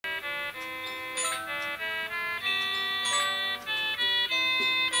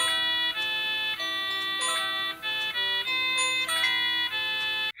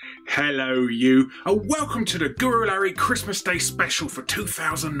Hello you, and welcome to the Guru Larry Christmas Day special for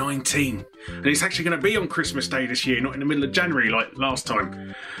 2019. And it's actually going to be on Christmas Day this year, not in the middle of January like last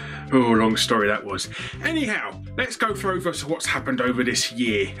time. Oh, long story that was. Anyhow, let's go through over what's happened over this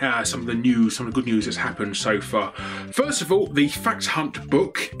year. Some of the news, some of the good news that's happened so far. First of all, the Fact Hunt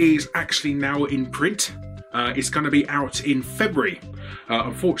book is actually now in print. It's going to be out in February.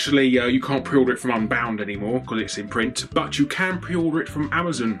 Unfortunately, you can't pre-order it from Unbound anymore because it's in print, but you can pre-order it from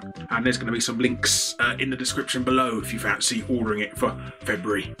Amazon, and there's going to be some links in the description below if you fancy ordering it for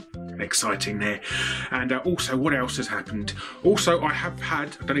February. Exciting there. And also, what else has happened? Also, I have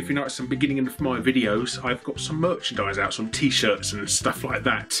had, I don't know if you noticed, some beginning of my videos, I've got some merchandise out, some t-shirts and stuff like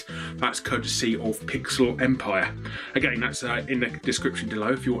that. That's courtesy of Pixel Empire. Again, that's in the description below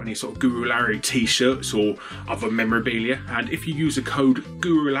if you want any sort of Guru Larry t-shirts or other memorabilia. And if you use the code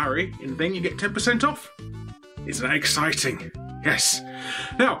Guru Larry in the thing, you get 10% off. Isn't that exciting? Yes.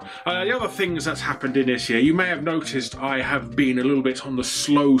 Now, the other things that's happened in this year, you may have noticed I have been a little bit on the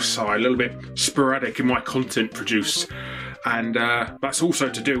slow side, a little bit sporadic in my content produced, and that's also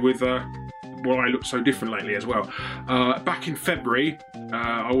to do with why I look so different lately as well. Back in February,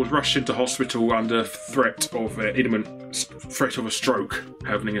 I was rushed into hospital under threat of threat of a stroke,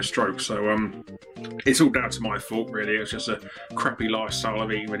 having a stroke. So it's all down to my fault, really. It's just a crappy lifestyle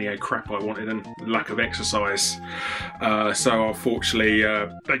of eating any crap I wanted and lack of exercise. So unfortunately,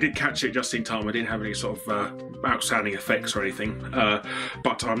 they did catch it just in time. I didn't have any sort of outstanding effects or anything.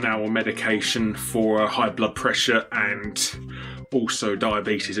 But I'm now on medication for high blood pressure and also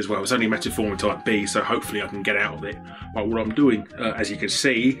diabetes as well. It's only metformin type B, so hopefully I can get out of it. But what I'm doing, as you can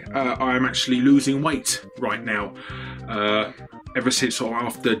see, I'm actually losing weight right now. Ever since sort of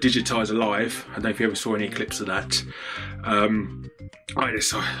after Digitizer Live, I don't know if you ever saw any clips of that. I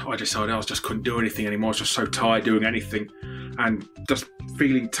decided I just couldn't do anything anymore. I was just so tired doing anything, and just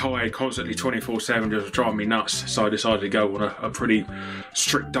feeling tired constantly 24/7 just driving me nuts. So I decided to go on a pretty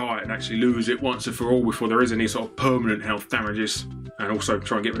strict diet and actually lose it once and for all before there is any sort of permanent health damages, and also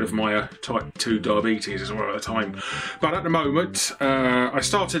try and get rid of my type 2 diabetes as well at the time. But at the moment, I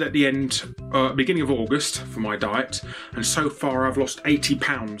started at the beginning of August for my diet, and so far I've lost 80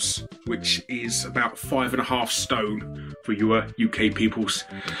 pounds, which is about 5.5 stone for you UK peoples.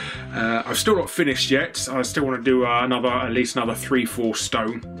 I've still not finished yet. I still want to do at least another 3-4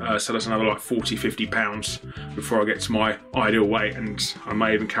 stone, so that's another like 40-50 pounds before I get to my ideal weight, and I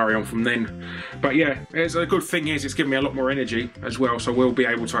may even carry on from then. But yeah, it's a good thing is it's given me a lot more energy as well, so we'll be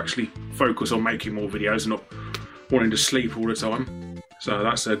able to actually focus on making more videos and not wanting to sleep all the time. So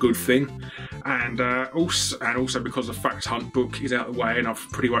that's a good thing. And also because the Fact Hunt book is out of the way and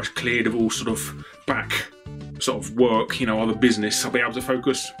I've pretty much cleared of all sort of back sort of work, you know, other business, I'll be able to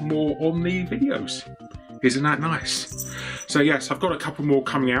focus more on the videos. Isn't that nice? So yes, I've got a couple more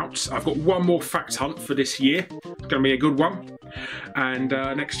coming out. I've got one more Fact Hunt for this year. It's going to be a good one. And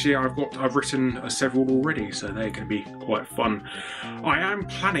next year I've written several already, so they're going to be quite fun. I am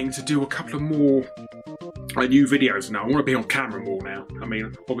planning to do a couple of more new videos now. I want to be on camera more now. I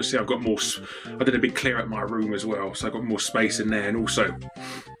mean, obviously I've got more. I did a big clear out my room as well, so I've got more space in there, and also,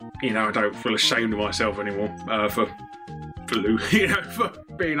 you know, I don't feel ashamed of myself anymore for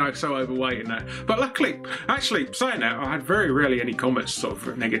being so overweight and that. But luckily, actually saying that, I had very rarely any comments sort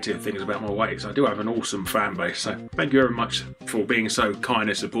of negative things about my weight, so I do have an awesome fan base, so thank you very much for being so kind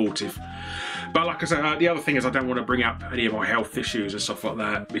and supportive. But like I said, the other thing is I don't want to bring up any of my health issues and stuff like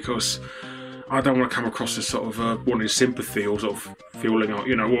that, because I don't want to come across as sort of wanting sympathy or sort of feeling like,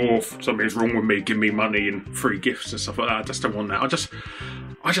 you know, oh, something's wrong with me, give me money and free gifts and stuff like that. I just don't want that.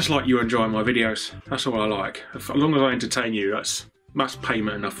 I just like you enjoying my videos. That's all I like. As long as I entertain you, that's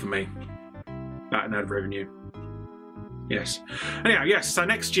payment enough for me. That and ad revenue. Yes. Anyhow, yes, so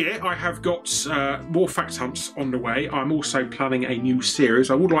next year I have got more Fact Hunts on the way. I'm also planning a new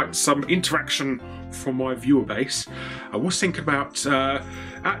series. I would like some interaction from my viewer base. I was thinking about,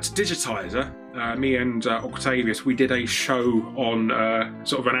 at Digitizer, me and Octavius, we did a show on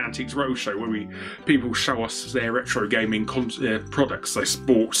sort of an Antiques Roadshow where people show us their retro gaming products they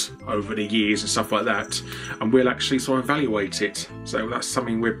bought over the years and stuff like that, and we'll actually sort of evaluate it. So that's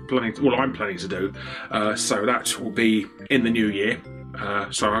something we're planning to, well, I'm planning to do. So that will be in the new year.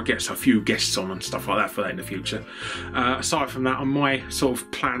 So I'll get a few guests on and stuff like that for that in the future. Aside from that, on my sort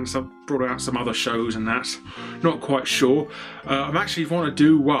of plans, I've brought out some other shows and that. Not quite sure. I'm actually want to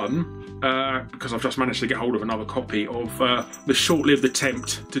do one because I've just managed to get hold of another copy of the short-lived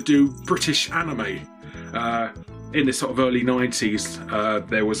attempt to do British anime. In the sort of early 90s,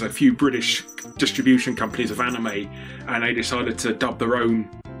 there was a few British distribution companies of anime, and they decided to dub their own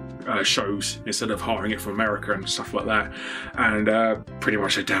shows instead of hiring it from America and stuff like that. And pretty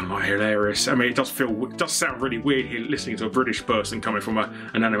much they're downright hilarious. I mean, it does sound really weird here listening to a British person coming from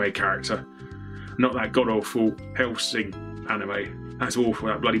an anime character. Not that god-awful Hellsing anime. That's awful,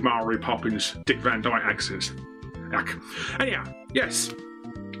 that bloody Mary Poppins, Dick Van Dyke accents. Yuck. Anyhow, yes.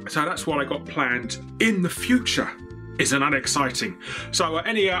 So that's what I got planned in the future. Isn't that exciting? So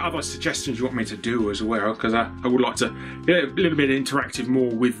any other suggestions you want me to do as well, because I would like to get a little bit interactive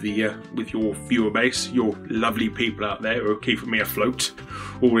more with your viewer base, your lovely people out there who are keeping me afloat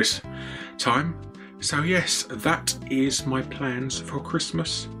all this time. So yes, that is my plans for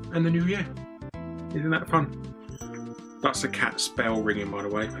Christmas and the New Year. Isn't that fun? That's the cat's bell ringing, by the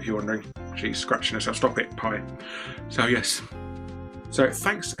way, if you're wondering. She's scratching herself. Stop it, Pie. So yes. So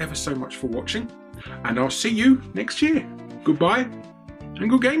thanks ever so much for watching, and I'll see you next year. Goodbye and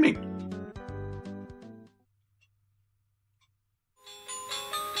good gaming.